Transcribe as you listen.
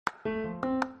Hi,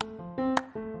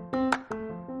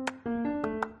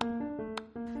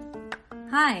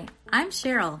 I'm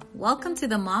Cheryl. Welcome to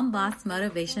the Mom Boss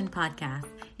Motivation Podcast.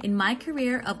 In my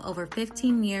career of over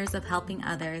 15 years of helping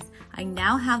others, I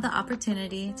now have the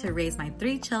opportunity to raise my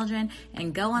 3 children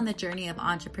and go on the journey of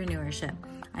entrepreneurship.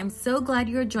 I'm so glad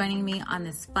you're joining me on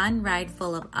this fun ride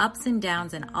full of ups and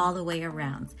downs and all the way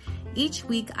arounds. Each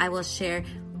week, I will share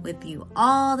with you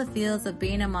all the feels of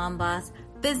being a mom boss,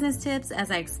 business tips as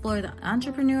I explore the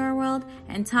entrepreneur world,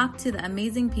 and talk to the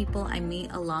amazing people I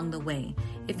meet along the way.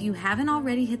 If you haven't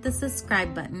already hit the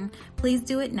subscribe button, please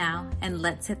do it now, and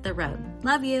let's hit the road.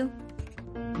 Love you.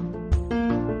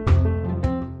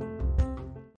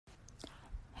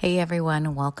 Hey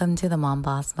everyone, welcome to the Mom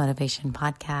Boss Motivation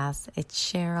Podcast. It's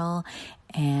Cheryl,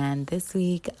 and this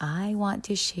week I want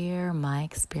to share my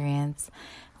experience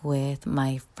with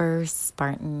my first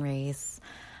Spartan race.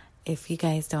 If you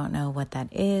guys don't know what that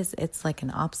is, it's like an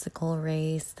obstacle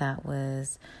race that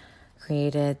was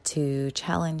created to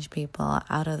challenge people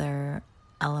out of their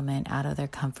element, out of their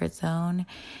comfort zone.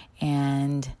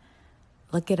 And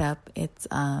look it up. It's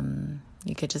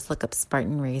you could just look up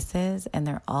Spartan races, and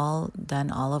they're all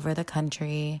done all over the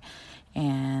country,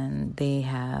 and they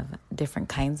have different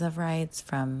kinds of rides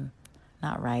from,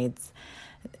 not rides,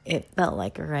 it felt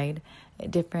like a ride,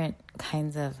 different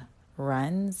kinds of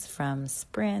runs from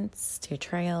sprints to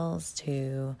trails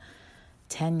to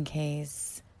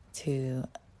 10Ks to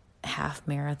half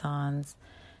marathons,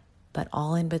 but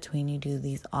all in between you do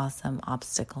these awesome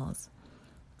obstacles.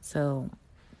 So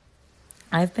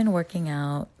I've been working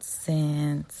out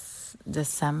since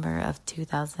December of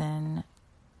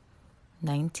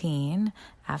 2019.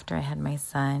 After I had my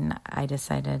son, I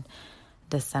decided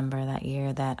December that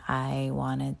year that I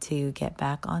wanted to get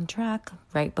back on track.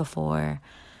 Right before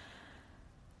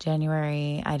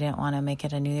January, I didn't want to make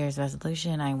it a New Year's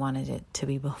resolution. I wanted it to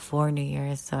be before New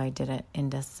Year's, so I did it in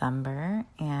December,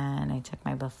 and I took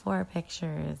my before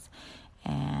pictures,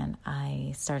 and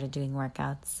I started doing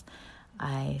workouts.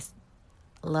 I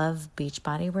love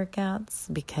Beachbody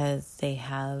workouts because they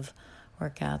have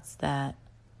workouts that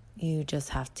you just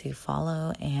have to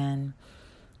follow, and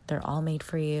they're all made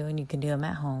for you, and you can do them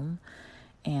at home.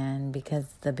 And because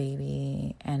the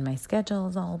baby and my schedule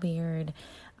is all weird,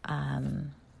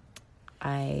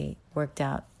 I worked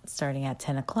out starting at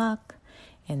 10 o'clock,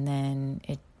 and then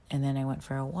I went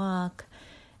for a walk,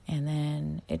 and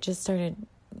then it just started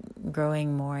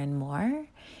growing more and more.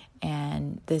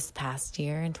 And this past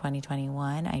year in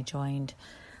 2021, I joined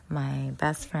my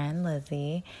best friend,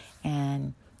 Lizzie,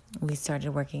 and we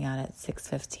started working out at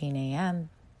 6:15 a.m.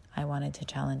 I wanted to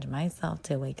challenge myself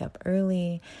to wake up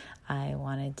early. I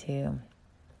wanted to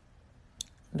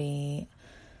be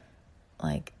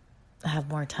have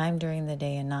more time during the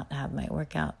day and not have my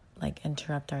workout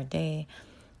interrupt our day,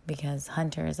 because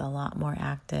Hunter is a lot more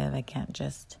active. I can't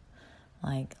just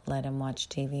let him watch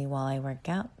TV while I work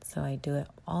out. So I do it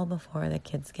all before the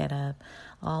kids get up,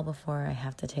 all before I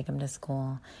have to take them to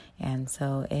school. And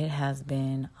so it has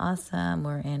been awesome.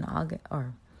 We're in August,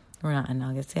 or we're not in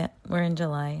August yet. We're in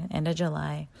July, end of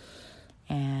July,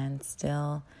 and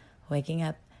still waking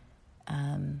up.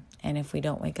 And if we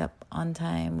don't wake up on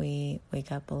time, we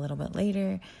wake up a little bit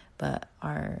later, but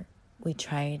we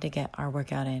try to get our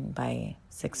workout in by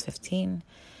 6:15,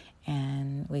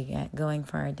 and we get going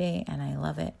for our day, and I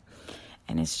love it.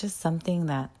 And it's just something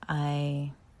that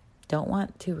I don't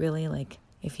want to really,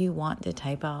 if you want to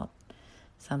type out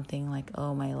something like,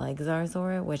 oh, my legs are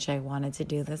sore, which I wanted to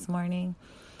do this morning,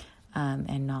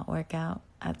 and not work out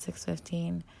at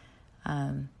 6:15,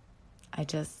 I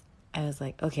was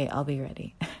like, okay, I'll be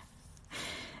ready.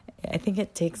 I think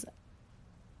it takes,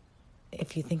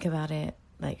 if you think about it,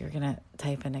 you're going to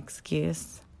type an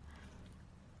excuse,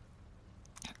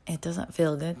 it doesn't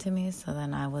feel good to me. So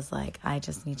then I was like, I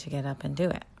just need to get up and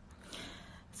do it.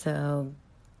 So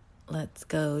let's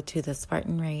go to the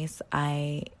Spartan race.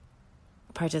 I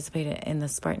participated in the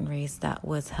Spartan race that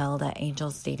was held at Angel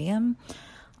Stadium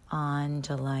on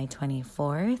July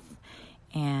 24th.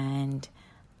 And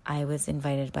I was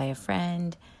invited by a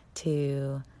friend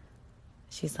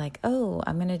she's like, oh,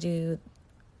 I'm going to do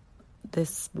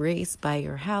this race by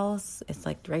your house. It's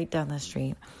right down the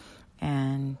street.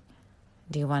 And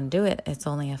do you want to do it? It's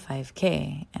only a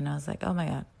 5K. And I was like, oh my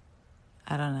God,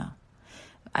 I don't know.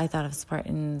 I thought of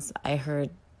Spartans. I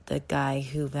heard the guy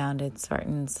who founded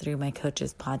Spartans through my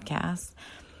coach's podcast.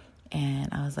 And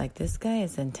I was like, this guy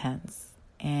is intense.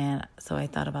 And so I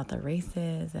thought about the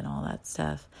races and all that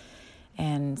stuff.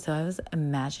 And so I was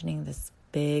imagining this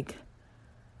big,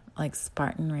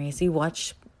 Spartan race. You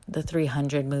watch the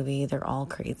 300 movie, they're all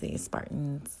crazy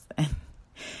Spartans. And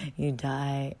you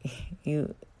die,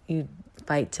 you you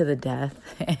fight to the death.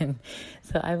 And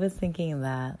so I was thinking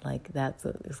that, like, that's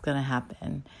what's going to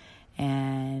happen.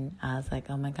 And I was like,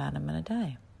 oh my God, I'm going to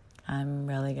die. I'm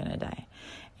really going to die.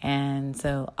 And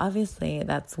so obviously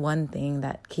that's one thing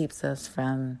that keeps us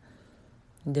from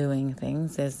doing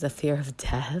things, is the fear of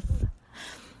death.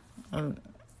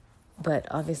 But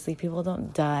obviously people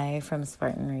don't die from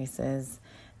Spartan races.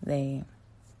 They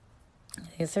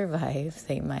survive.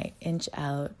 They might inch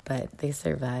out, but they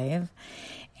survive.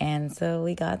 And so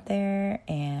we got there,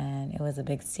 and it was a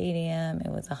big stadium. It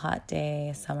was a hot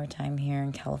day, summertime here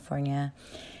in California.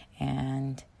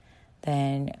 And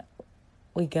then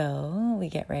we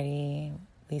get ready.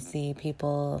 We see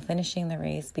people finishing the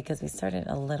race, because we started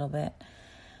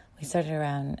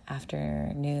around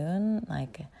afternoon,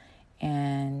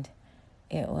 and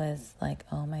it was like,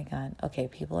 oh my God, okay,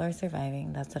 people are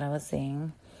surviving. That's what I was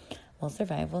seeing. We'll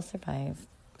survive.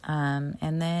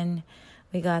 And then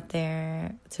we got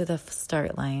there to the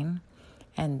start line,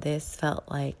 and this felt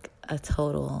like a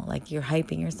total, like you're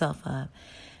hyping yourself up.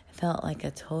 It felt like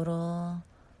a total,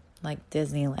 like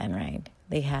Disneyland ride.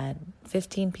 They had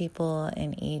 15 people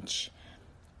in each,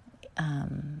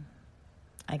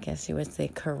 I guess you would say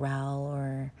corral,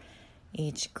 or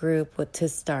each group to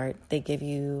start. They give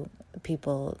you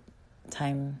people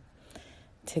time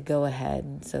to go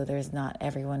ahead, so there's not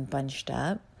everyone bunched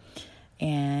up.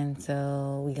 And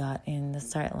so we got in the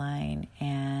start line,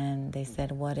 and they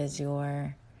said, what is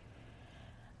your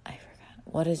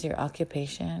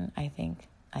occupation? I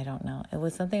don't know. It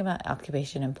was something about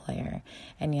occupation and player,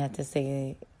 and you had to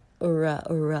say, "Ura,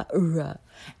 ura, ura,"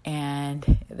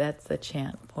 and that's the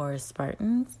chant for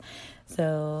Spartans.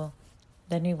 So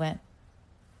then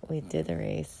we did the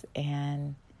race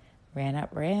and ran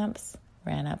up ramps,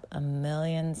 ran up a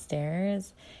million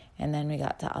stairs, and then we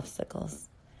got to obstacles.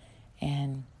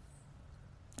 And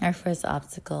our first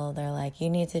obstacle, they're like, you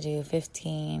need to do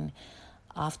 15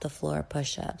 off the floor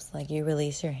push-ups. Like, you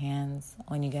release your hands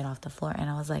when you get off the floor. And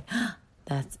I was like,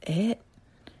 that's it?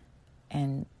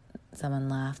 And someone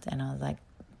laughed, and I was like,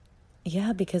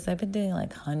 yeah, because I've been doing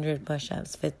like 100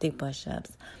 push-ups, 50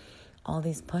 push-ups, all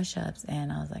these push-ups.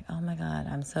 And I was like, oh my God,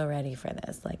 I'm so ready for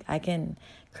this. Like, I can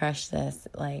crush this,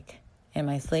 like, in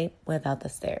my sleep without the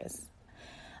stairs.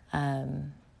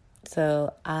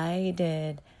 So I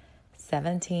did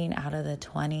 17 out of the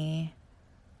 20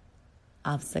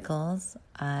 obstacles.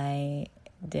 I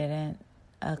didn't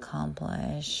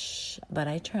accomplish, but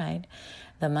I tried.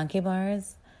 The monkey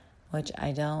bars, which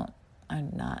I'm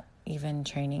not even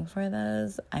training for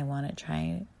those. I want to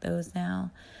try those now.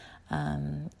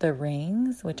 The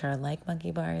rings, which are like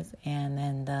monkey bars, and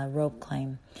then the rope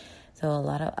climb. So a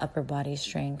lot of upper body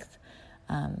strength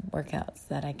workouts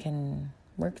that I can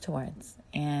work towards.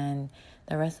 And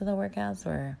the rest of the workouts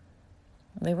were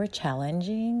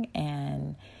challenging,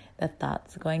 and the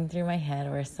thoughts going through my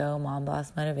head were so mom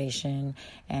boss motivation.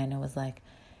 And it was like,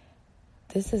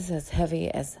 this is as heavy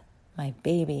as my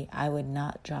baby. I would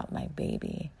not drop my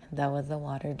baby. That was the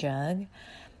water jug.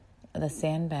 The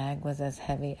sandbag was as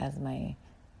heavy as my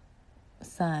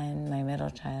son, my middle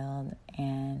child,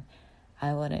 and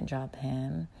I wouldn't drop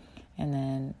him. And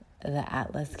then the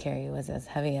Atlas carry was as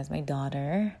heavy as my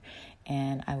daughter,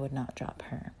 and I would not drop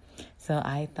her. So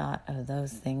I thought of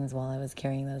those things while I was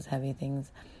carrying those heavy things.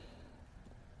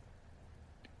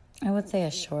 I would say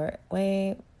a short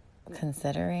way,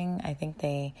 considering I think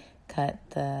they cut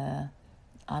the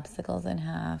obstacles in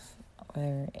half,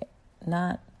 or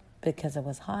not because it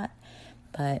was hot,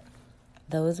 but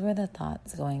those were the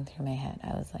thoughts going through my head.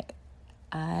 I was like,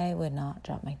 I would not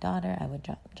drop my daughter. I would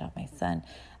drop my son.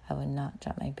 I would not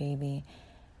drop my baby.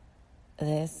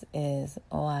 This is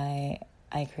why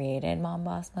I created Mom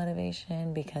Boss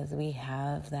Motivation, because we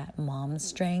have that mom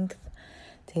strength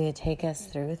to take us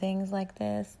through things like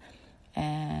this.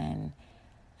 And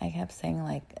I kept saying,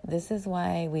 like, this is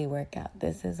why we work out.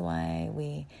 This is why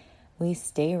we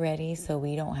stay ready, so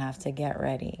we don't have to get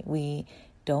ready. We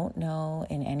don't know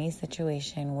in any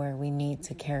situation where we need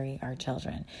to carry our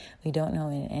children. We don't know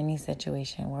in any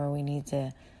situation where we need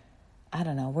to, I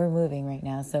don't know, we're moving right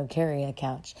now, so carry a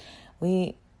couch.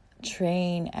 We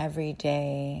train every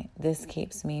day. This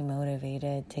keeps me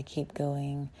motivated to keep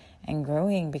going and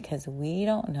growing, because we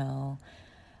don't know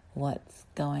what's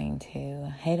going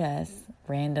to hit us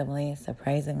randomly,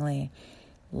 surprisingly.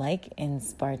 Like in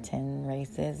Spartan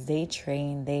races, they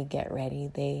train, they get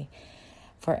ready,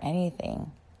 for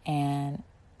anything. And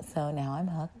so now I'm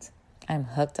hooked. I'm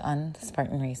hooked on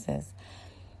Spartan races.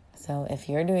 So if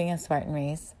you're doing a Spartan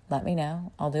race, let me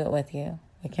know. I'll do it with you.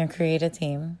 We can create a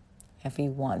team. If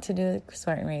you want to do a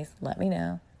Spartan race, let me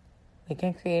know. We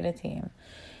can create a team.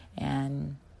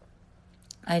 And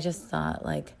I just thought,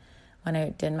 like, when I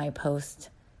did my post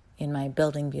in my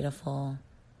Building Beautiful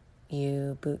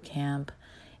You boot camp,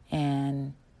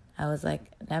 and I was like,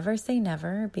 never say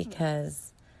never,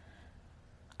 because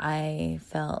I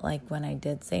felt like when I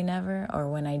did say never, or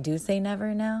when I do say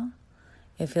never now,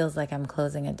 it feels like I'm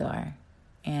closing a door.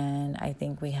 And I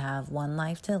think we have one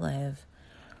life to live,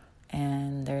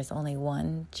 and there's only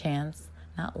one chance,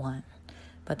 not one,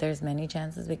 but there's many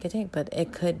chances we could take, but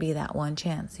it could be that one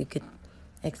chance you could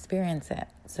experience it.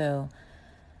 So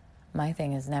my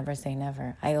thing is never say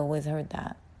never. I always heard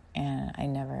that, and I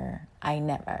never I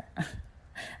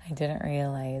didn't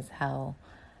realize how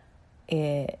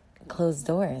it closed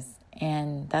doors.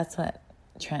 And that's what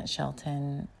Trent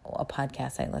Shelton, a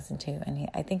podcast I listened to, and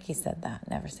I think he said that,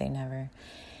 never say never.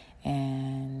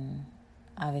 And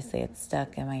obviously it's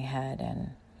stuck in my head,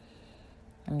 and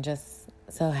I'm just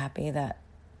so happy that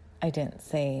I didn't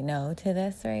say no to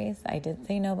this race. I did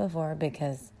say no before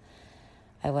because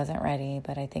I wasn't ready,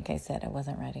 but I think I said I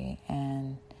wasn't ready.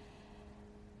 And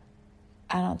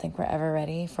I don't think we're ever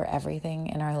ready for everything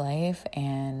in our life,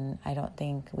 and I don't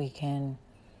think we can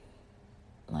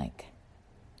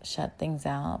shut things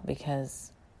out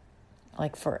because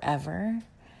forever.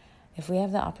 If we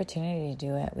have the opportunity to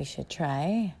do it, we should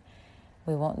try.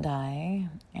 We won't die.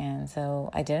 And so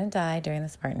I didn't die during the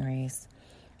Spartan race.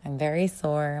 I'm very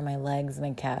sore, my legs,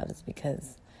 my calves,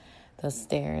 because those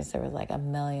stairs, there was a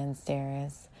million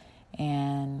stairs.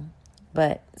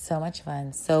 But so much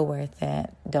fun, so worth it.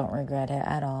 Don't regret it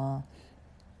at all.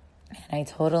 And I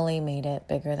totally made it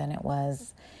bigger than it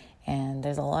was. And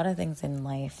there's a lot of things in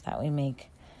life that we make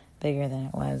bigger than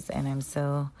it was. And I'm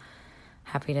so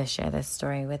happy to share this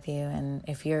story with you. And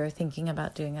if you're thinking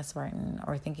about doing a Spartan,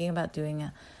 or thinking about doing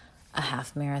a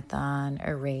half marathon,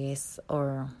 a race,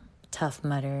 or Tough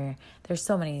Mudder, there's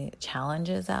so many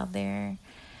challenges out there.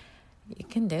 You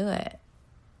can do it.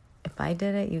 If I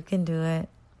did it, you can do it.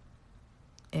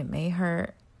 It may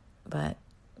hurt, but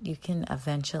you can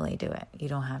eventually do it. You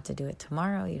don't have to do it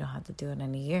tomorrow. You don't have to do it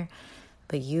in a year,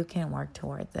 but you can work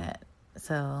towards it.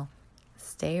 So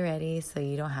stay ready so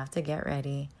you don't have to get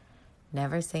ready.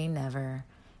 Never say never.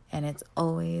 And it's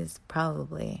always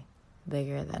probably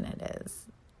bigger than it is.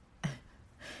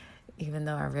 Even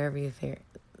though our rearview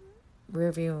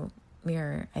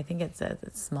mirror, I think it says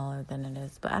it's smaller than it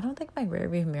is. But I don't think my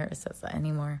rearview mirror says that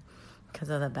anymore because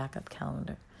of the backup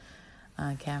camera.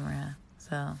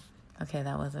 So, okay,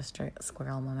 that was a straight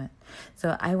squirrel moment.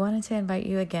 So I wanted to invite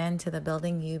you again to the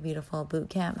Building You Beautiful boot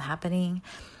camp happening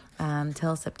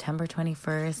till September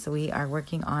 21st. We are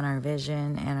working on our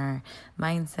vision and our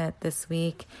mindset this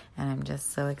week, and I'm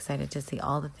just so excited to see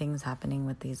all the things happening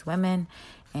with these women,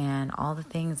 and all the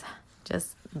things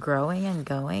just growing and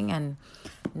going, and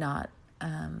not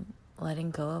letting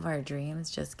go of our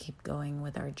dreams. Just keep going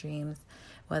with our dreams,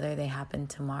 whether they happen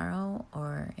tomorrow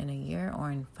or in a year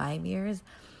or in 5 years.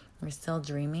 We're still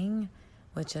dreaming,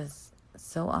 which is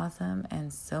so awesome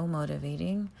and so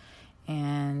motivating.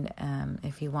 And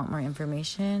if you want more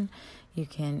information, you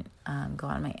can go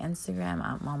on my Instagram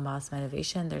at Mom Boss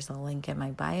Motivation. There's a link in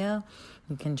my bio.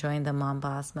 You can join the Mom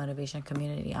Boss Motivation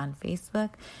community on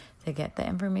Facebook to get the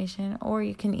information, or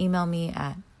you can email me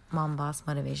at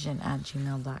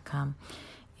mombossmotivation@gmail.com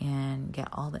and get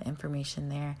all the information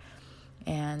there.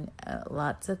 And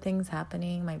lots of things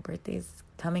happening. My birthday's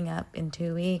coming up in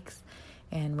 2 weeks,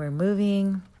 and we're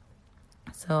moving.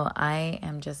 So I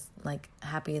am just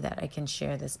happy that I can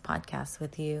share this podcast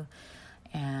with you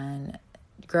and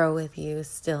grow with you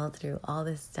still through all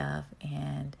this stuff.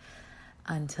 And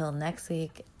until next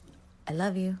week, I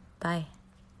love you. Bye.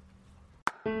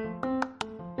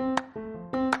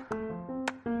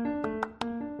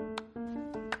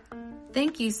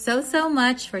 Thank you so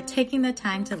much for taking the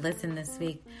time to listen this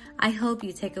week. I hope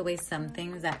you take away some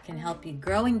things that can help you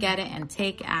grow and get it and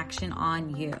take action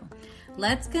on you.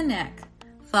 Let's connect.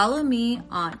 Follow me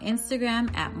on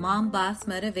Instagram at Mom Boss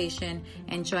Motivation,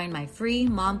 and join my free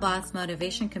Mom Boss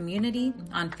Motivation community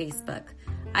on Facebook.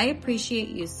 I appreciate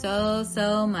you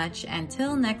so much.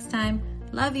 Until next time,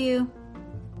 love you.